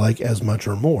artists that I like as much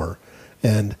or more.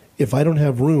 And if I don't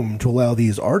have room to allow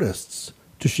these artists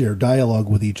to share dialogue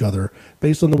with each other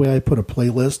based on the way I put a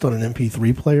playlist on an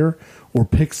MP3 player or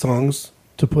pick songs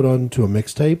to put onto a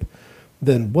mixtape,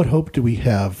 then what hope do we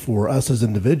have for us as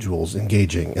individuals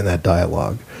engaging in that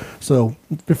dialogue? So,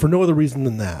 if for no other reason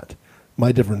than that,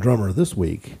 my different drummer this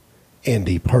week,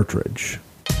 Andy Partridge.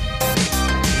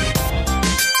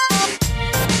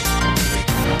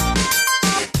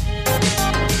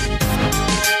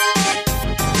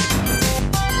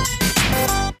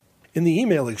 In the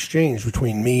email exchange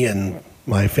between me and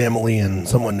my family and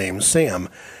someone named Sam,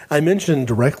 I mentioned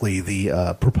directly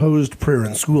the proposed prayer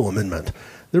in school amendment.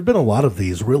 There have been a lot of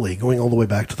these, really, going all the way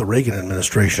back to the Reagan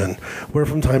administration, where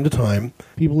from time to time,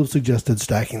 people have suggested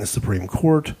stacking the Supreme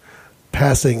Court,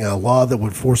 passing a law that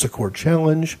would force a court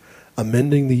challenge,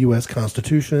 amending the U.S.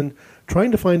 Constitution,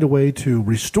 trying to find a way to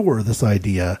restore this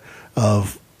idea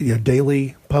of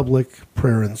daily public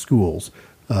prayer in schools.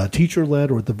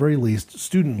 Teacher-led, or at the very least,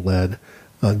 student-led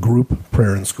group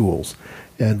prayer in schools.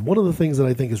 And one of the things that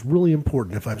I think is really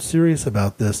important, if I'm serious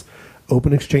about this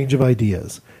open exchange of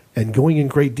ideas, and going in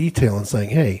great detail and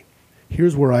saying, hey,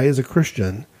 here's where I, as a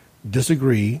Christian,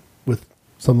 disagree with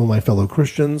some of my fellow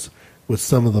Christians, with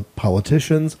some of the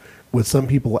politicians, with some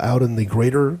people out in the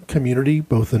greater community,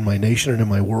 both in my nation and in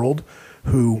my world,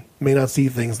 who may not see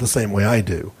things the same way I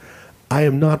do. I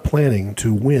am not planning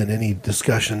to win any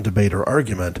discussion, debate, or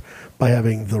argument by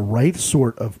having the right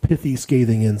sort of pithy,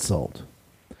 scathing insult.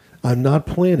 I'm not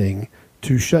planning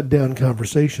to shut down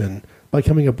conversation by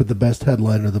coming up with the best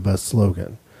headline or the best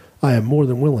slogan. I am more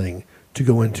than willing to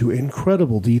go into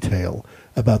incredible detail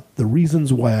about the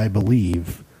reasons why I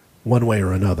believe one way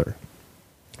or another.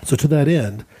 So to that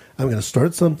end, I'm going to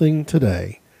start something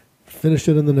today, finish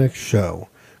it in the next show,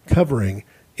 covering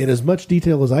in as much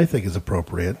detail as I think is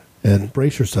appropriate. And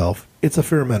brace yourself, it's a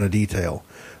fair amount of detail.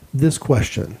 This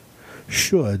question: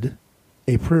 should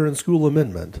a prayer in school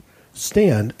amendment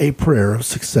stand a prayer of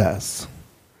success?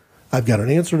 I've got an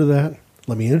answer to that.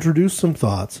 Let me introduce some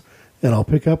thoughts, and I'll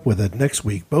pick up with it next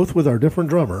week, both with our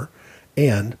different drummer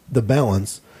and the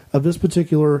balance of this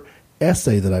particular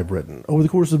essay that I've written over the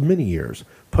course of many years,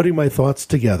 putting my thoughts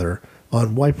together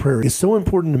on why prayer is so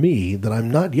important to me that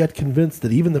I'm not yet convinced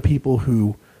that even the people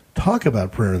who talk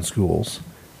about prayer in schools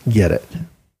get it.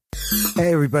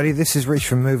 Hey everybody, this is Rich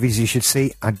from Movies You Should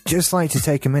See. I'd just like to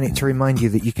take a minute to remind you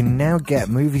that you can now get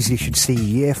Movies You Should See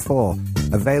Year 4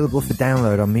 available for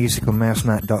download on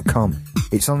musicalmousemat.com.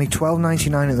 It's only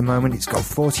 $12.99 at the moment. It's got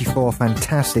 44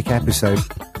 fantastic episodes,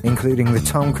 including the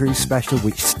Tom Cruise special,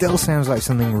 which still sounds like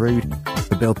something rude,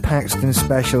 the Bill Paxton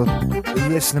special, the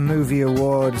Listener Movie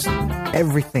Awards,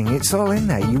 everything. It's all in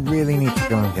there. You really need to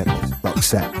go and get this box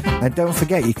set. And don't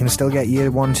forget, you can still get year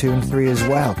 1, 2, and 3 as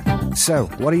well. So,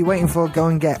 what are you waiting for? Go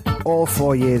and get all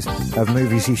 4 years of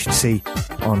movies you should see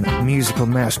on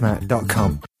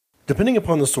musicalmousemat.com. Depending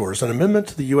upon the source, an amendment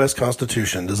to the U.S.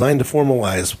 Constitution designed to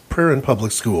formalize prayer in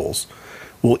public schools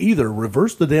will either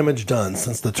reverse the damage done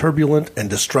since the turbulent and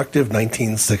destructive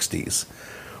 1960s,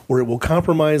 or it will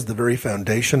compromise the very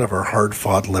foundation of our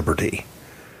hard-fought liberty.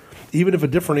 Even if a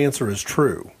different answer is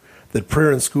true, that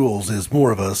prayer in schools is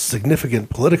more of a significant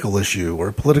political issue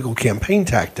or political campaign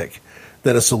tactic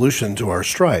than a solution to our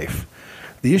strife,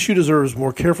 the issue deserves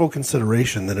more careful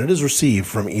consideration than it is received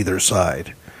from either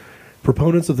side.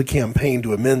 Proponents of the campaign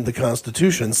to amend the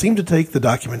Constitution seem to take the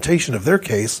documentation of their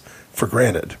case for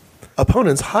granted.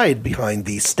 Opponents hide behind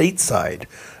the state side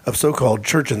of so-called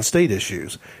church and state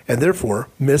issues, and therefore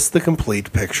miss the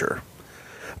complete picture.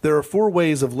 There are 4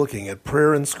 ways of looking at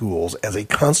prayer in schools as a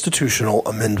constitutional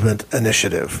amendment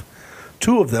initiative.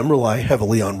 2 of them rely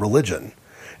heavily on religion,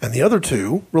 and the other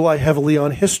 2 rely heavily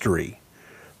on history.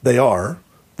 They are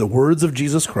the words of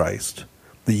Jesus Christ,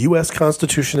 the U.S.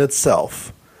 Constitution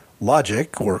itself,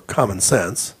 logic or common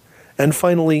sense, and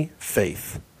finally,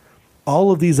 faith.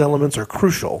 All of these elements are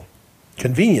crucial.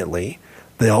 Conveniently,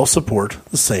 they all support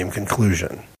the same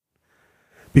conclusion.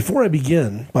 Before I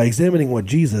begin by examining what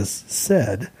Jesus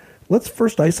said, let's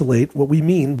first isolate what we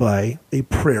mean by a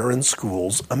prayer in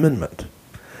schools amendment.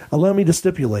 Allow me to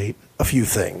stipulate a few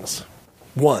things.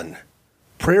 1.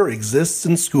 Prayer exists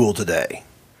in school today.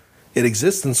 It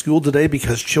exists in school today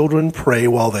because children pray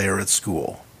while they are at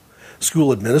school.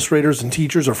 School administrators and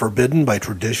teachers are forbidden by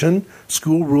tradition,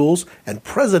 school rules, and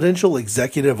presidential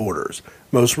executive orders,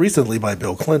 most recently by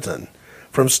Bill Clinton,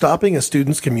 from stopping a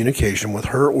student's communication with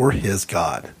her or his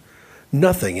God.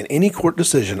 Nothing in any court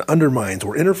decision undermines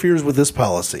or interferes with this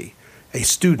policy. A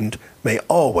student may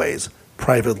always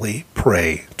privately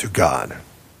pray to God.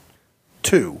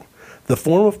 2. The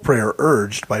form of prayer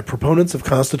urged by proponents of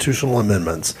constitutional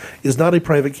amendments is not a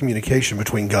private communication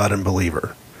between God and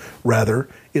believer. Rather,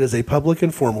 it is a public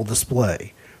and formal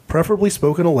display, preferably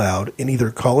spoken aloud in either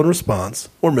call and response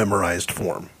or memorized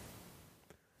form.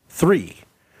 3.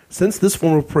 Since this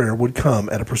form of prayer would come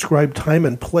at a prescribed time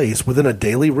and place within a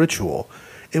daily ritual,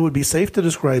 it would be safe to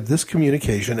describe this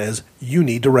communication as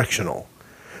unidirectional.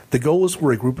 The goal is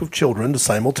for a group of children to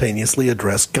simultaneously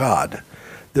address God.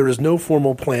 There is no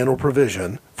formal plan or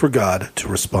provision for God to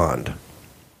respond.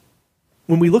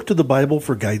 When we look to the Bible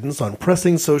for guidance on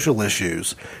pressing social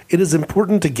issues, it is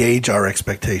important to gauge our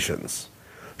expectations.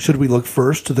 Should we look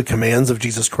first to the commands of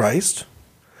Jesus Christ?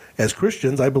 As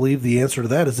Christians, I believe the answer to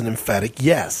that is an emphatic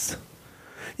yes.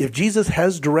 If Jesus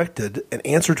has directed an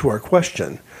answer to our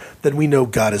question, then we know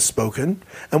God has spoken,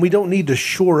 and we don't need to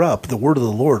shore up the word of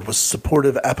the Lord with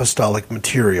supportive apostolic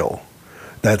material.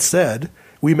 That said,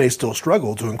 we may still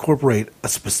struggle to incorporate a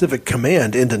specific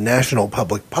command into national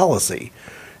public policy,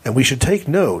 and we should take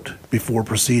note before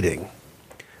proceeding.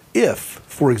 If,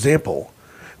 for example,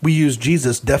 we use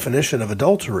Jesus' definition of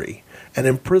adultery and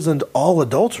imprisoned all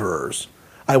adulterers,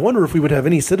 I wonder if we would have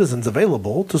any citizens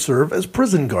available to serve as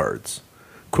prison guards.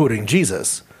 Quoting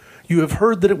Jesus, "You have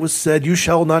heard that it was said, 'You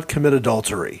shall not commit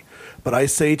adultery.' But I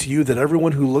say to you that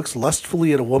everyone who looks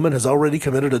lustfully at a woman has already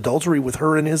committed adultery with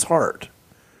her in his heart."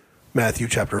 Matthew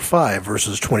chapter 5,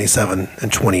 verses 27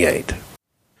 and 28.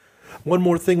 One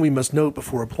more thing we must note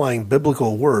before applying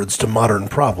biblical words to modern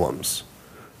problems.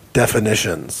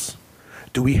 Definitions.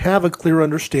 Do we have a clear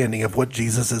understanding of what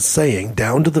Jesus is saying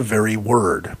down to the very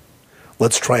word?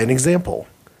 Let's try an example.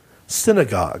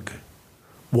 Synagogue.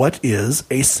 What is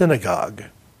a synagogue?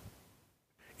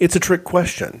 It's a trick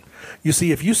question. You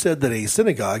see, if you said that a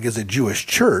synagogue is a Jewish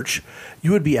church,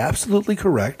 you would be absolutely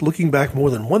correct looking back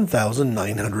more than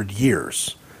 1,900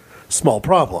 years. Small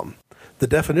problem. The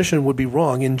definition would be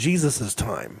wrong in Jesus'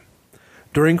 time.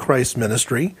 During Christ's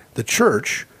ministry, the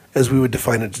church, as we would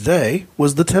define it today,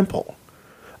 was the temple.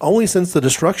 Only since the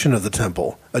destruction of the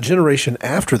temple, a generation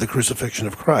after the crucifixion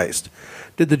of Christ,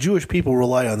 did the Jewish people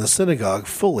rely on the synagogue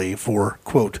fully for,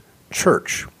 quote,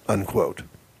 church, unquote.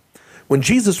 When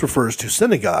Jesus refers to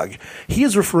synagogue, he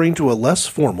is referring to a less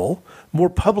formal,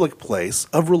 more public place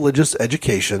of religious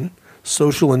education,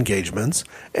 social engagements,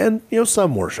 and,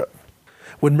 some worship.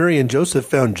 When Mary and Joseph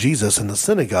found Jesus in the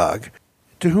synagogue,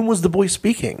 to whom was the boy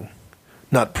speaking?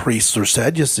 Not priests or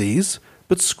Sadducees,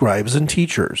 but scribes and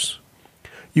teachers.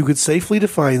 You could safely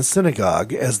define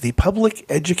synagogue as the public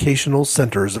educational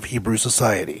centers of Hebrew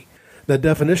society. That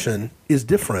definition is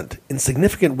different in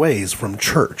significant ways from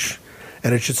church,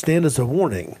 and it should stand as a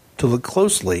warning to look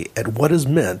closely at what is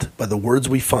meant by the words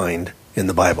we find in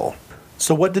the Bible.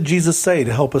 So what did Jesus say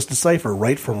to help us decipher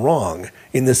right from wrong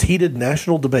in this heated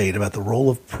national debate about the role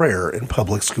of prayer in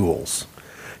public schools?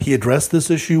 He addressed this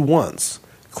issue once,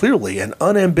 clearly and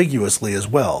unambiguously as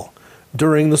well,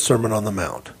 during the Sermon on the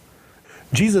Mount.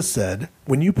 Jesus said,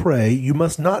 "When you pray, you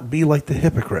must not be like the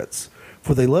hypocrites,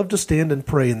 for they love to stand and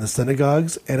pray in the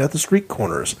synagogues and at the street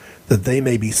corners, that they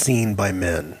may be seen by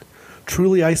men.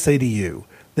 Truly I say to you,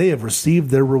 they have received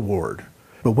their reward.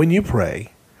 But when you pray,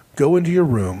 go into your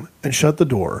room and shut the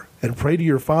door, and pray to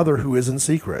your Father who is in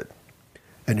secret.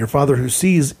 And your Father who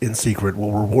sees in secret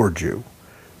will reward you."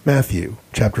 Matthew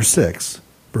chapter 6,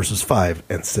 verses 5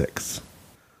 and 6.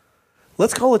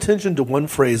 Let's call attention to one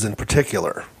phrase in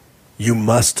particular. You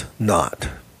must not.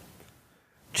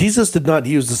 Jesus did not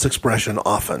use this expression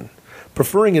often,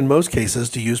 preferring in most cases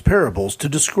to use parables to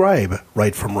describe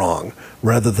right from wrong,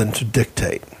 rather than to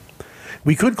dictate.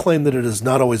 We could claim that it is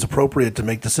not always appropriate to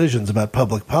make decisions about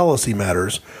public policy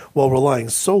matters while relying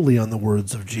solely on the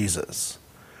words of Jesus.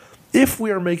 If we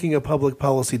are making a public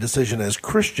policy decision as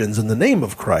Christians in the name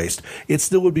of Christ, it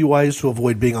still would be wise to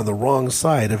avoid being on the wrong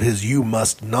side of his "you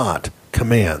must not"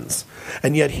 commands.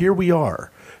 And yet here we are,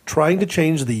 trying to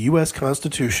change the U.S.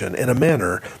 Constitution in a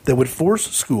manner that would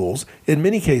force schools, in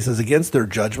many cases against their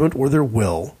judgment or their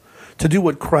will, to do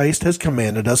what Christ has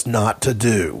commanded us not to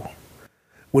do.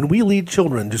 When we lead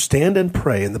children to stand and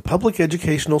pray in the public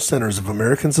educational centers of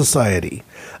American society,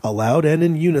 aloud and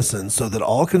in unison so that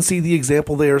all can see the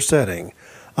example they are setting,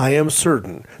 I am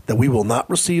certain that we will not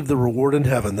receive the reward in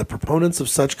heaven that proponents of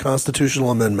such constitutional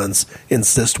amendments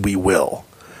insist we will.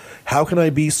 How can I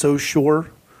be so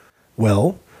sure?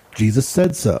 Well, Jesus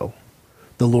said so.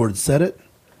 The Lord said it.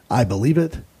 I believe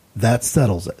it. That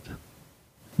settles it.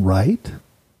 Right?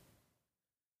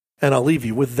 And I'll leave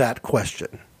you with that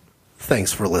question.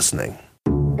 Thanks for listening.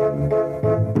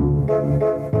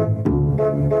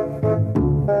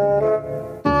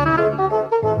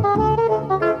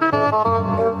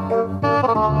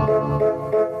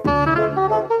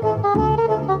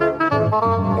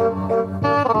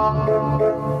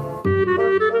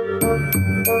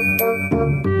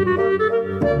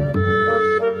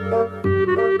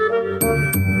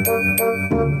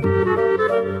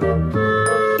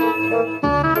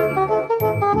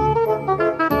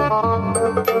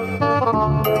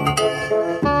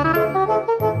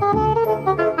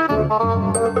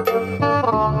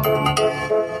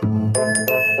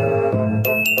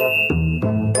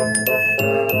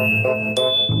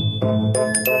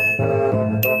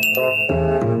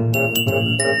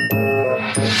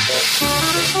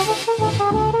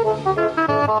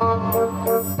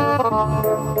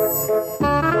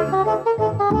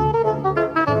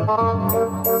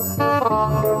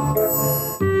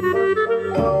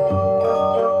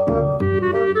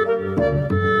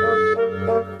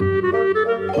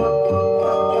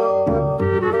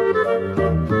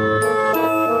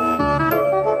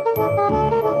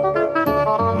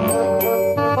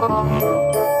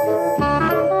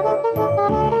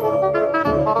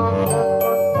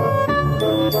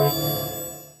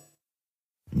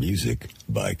 Music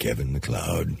by Kevin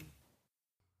MacLeod.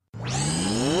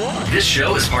 This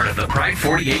show is part of the Pride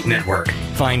 48 Network.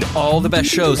 Find all the best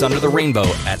shows under the rainbow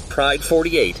at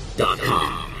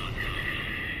Pride48.com.